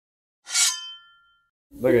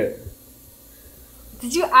Look at it.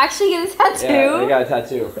 Did you actually get a tattoo? Yeah, they got a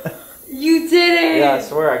tattoo. You didn't. Yeah, I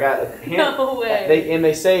swear I got a hand. No way.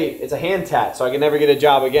 They say it's a hand tat, so I can never get a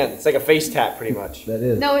job again. It's like a face tat, pretty much. That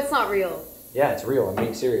is. No, it's not real. Yeah, it's real. I'm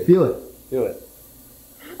being serious. Feel it. Feel it.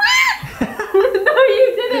 No,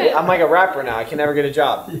 you didn't. I'm like a rapper now. I can never get a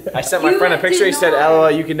job. Yeah. I sent my friend a picture. He said,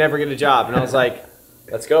 "LOL, you can never get a job," and I was like,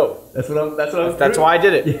 "Let's go." That's why I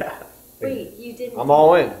did it. Yeah. Wait, you didn't. I'm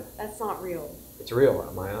all in. That's not real. It's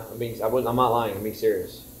real, Maya. I'm not lying. I'm being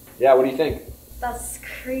serious. Yeah. What do you think? That's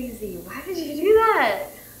crazy. Why did you do that?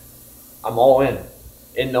 I'm all in.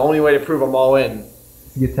 And the only way to prove I'm all in,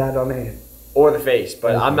 To get tatted on the hand. or the face,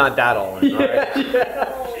 but I'm not that all in. All right?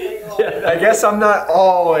 Oh my god. I guess I'm not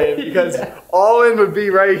all in because all in would be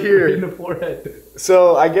right In here. the forehead.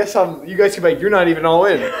 So I guess you guys could be like, you're not even all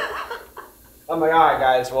in. I'm like, all right,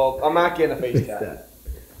 guys. Well, I'm not getting a face tat.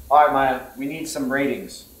 All right, Maya. We need some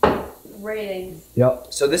ratings. Ratings. Yep.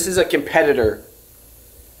 So this is a competitor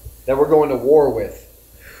that we're going to war with.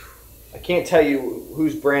 I can't tell you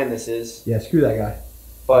whose brand this is, Yeah, screw that guy.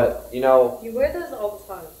 but you know, You wear those all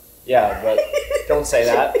the time. yeah, but don't say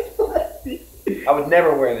that. I would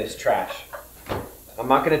never wear this trash. I'm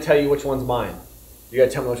not going to tell you which one's mine. You got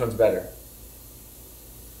to tell me which one's better.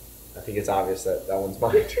 I think it's obvious that that one's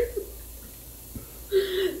mine.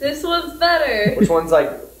 This one's better. Which one's like,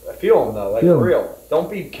 I feel them though, like Feel for 'em. real. Don't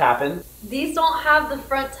be capping. These don't have the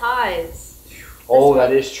front ties. Oh,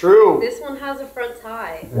 that is true. This one has a front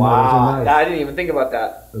tie. And Wow, those are nice. I didn't even think about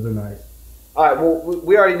that. Those are nice. All right, well,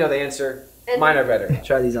 we already know the answer. And Mine are better.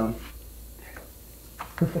 Try these on.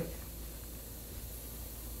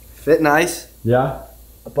 Fit nice. Yeah.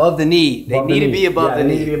 Above the knee. They Above the need to knee. be above Yeah, the they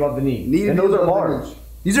need knee. to be above the knee. Need to And be those are above the large. knee.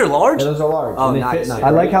 These are large? Yeah, those are large. Oh, and they nice. fit nice. I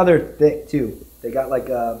like how they're thick too. They got like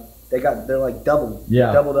they're like doubled.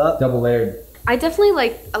 Yeah. Doubled up. Double layered. I definitely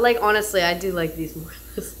like honestly, I do like these more.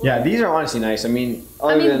 This one. Yeah, these are honestly nice. I mean,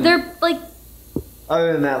 They're like,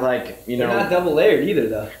 other than that, like, you They're know, not double layered either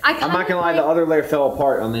though. I kind I'm not gonna lie, the other layer fell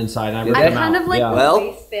apart on the inside. And I ripped I them kind out. of like Yeah. the Well,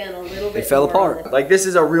 waistband a little bit. they fell more apart. than- Like, this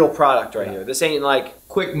is a real product right here. This ain't like,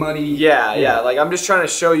 Quick money. yeah. Like, I'm just trying to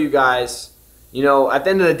show you guys, you know, at the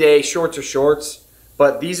end of the day, shorts are shorts,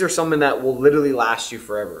 but these are something that will literally last you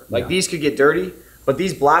forever. Like, Yeah. these could get dirty, but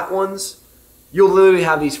these black ones, you'll literally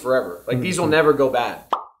have these forever. Like, these will never go bad.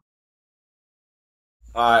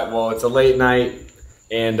 All right, well, it's a late night,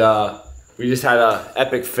 and we just had a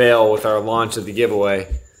epic fail with our launch of the giveaway.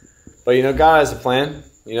 But, you know, God has a plan,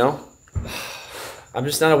 you know? I'm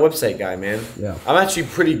just not a website guy, man. Yeah. I'm actually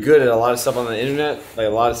pretty good at a lot of stuff on the internet, like a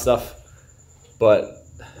lot of stuff, but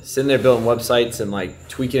sitting there building websites and like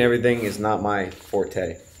tweaking everything is not my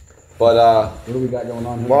forte. But What do we got going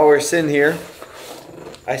on here? while we're sitting here,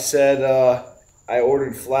 I said I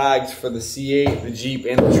ordered flags for the C8, the Jeep,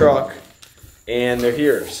 and the truck, and they're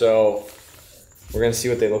here. So we're gonna see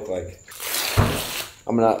what they look like.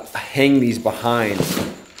 I'm gonna hang these behind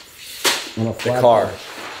On a the flag. car.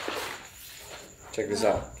 Check this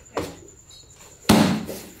out.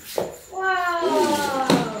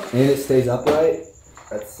 Wow. And it stays upright.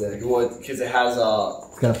 That's sick. Because it has a,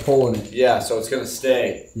 It's got a pole in it. yeah, so it's gonna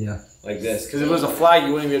stay Yeah. like this. Because if it was a flag,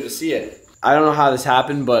 you wouldn't be able to see it. I don't know how this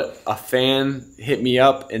happened, but a fan hit me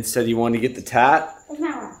up and said he wanted to get the tat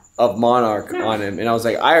of Monarch on him, and I was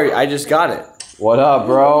like, I just got it. What up,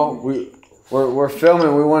 bro? We're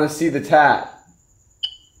filming. We want to see the tat.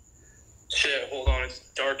 Shit, hold on, it's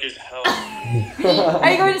dark as hell.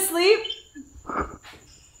 Are you going to sleep?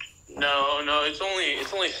 No, it's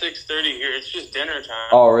only 6:30 here. It's just dinner time.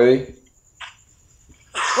 Oh, really?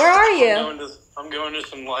 Where are you? I'm going to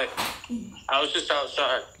some light. I was just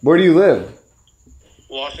outside, Where do you live?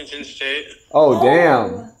 Washington State. Oh,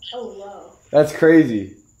 damn. Oh, wow. That's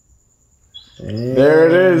crazy. There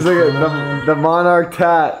it is. Look at the Monarch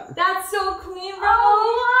tat. That's so clean, bro.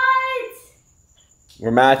 Oh,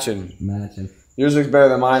 We're matching. Matching. Yours looks better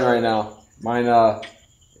than mine right now. Mine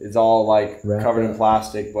is all like Wrapped covered in up.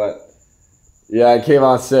 plastic, but yeah, it came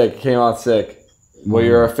out sick. Well,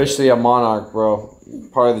 you're officially a Monarch, bro.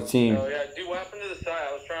 Part of the team. Oh yeah, dude, what happened to the sign?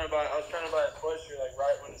 I was trying to buy a sweatshirt like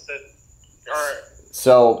right when it said. Alright.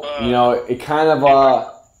 So, you know, it kind of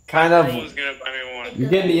Girl was gonna buy me one. You're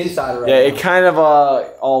getting the insider right yeah, now. it kind of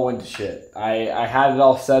all went to shit. I had it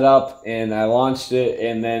all set up and I launched it,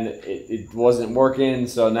 and then it wasn't working.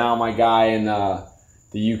 So now my guy in the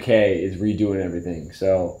UK is redoing everything.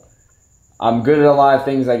 So I'm good at a lot of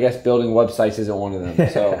things. I guess building websites isn't one of them.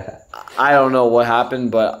 So I don't know what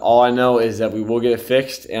happened, but all I know is that we will get it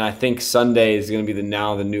fixed, and I think Sunday is going to be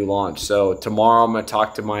the new launch. So tomorrow I'm going to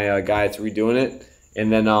talk to my guy that's redoing it,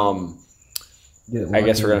 and then I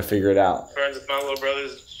guess we're going to figure it out. Friends with my little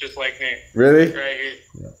brother's just like me. Really? Right here.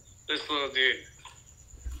 Yeah. This little dude.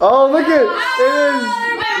 Oh, look at it!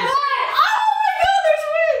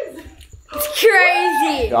 It's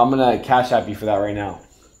crazy. I'm gonna cash app you for that right now.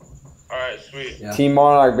 Alright, sweet. Yeah. Team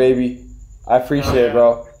Monarch, baby. I appreciate it,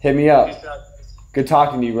 bro. Hit me up. Peace out. Good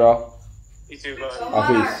talking to you, bro. You too, bud.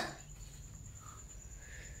 Peace.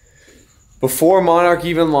 Before Monarch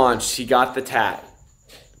even launched, he got the tat.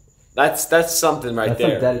 That's something right That's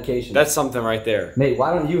there. some dedication. That's something right there. Nate,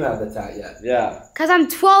 why don't you have the tat yet? Yeah. Because I'm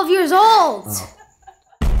 12 years old.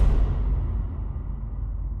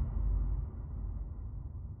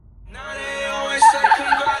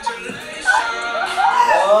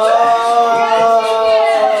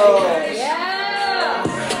 Oh. Yeah.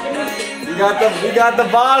 We got the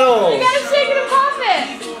bottle. You gotta shake it and pop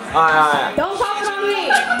it. Alright. Don't pop it on me.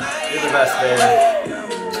 You're the best,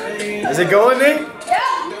 baby. Is it going, Nick?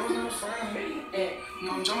 Yeah.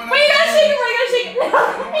 Wait, you gotta shake it. You gotta shake it.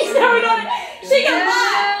 He's never done it. Shake it a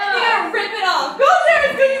lot. You gotta rip it off. Go there.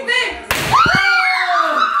 It's gonna be big.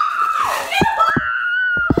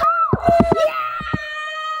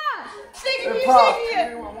 Shake it. You're shaking it.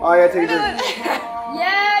 Oh, yeah, take a drink.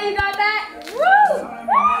 Yeah, you got that. Woo!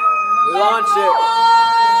 We launched it.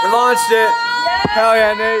 We launched it. Hell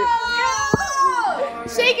yeah, Nate.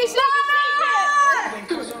 Shake it, shake it, shake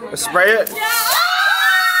it. Spray it. Yeah.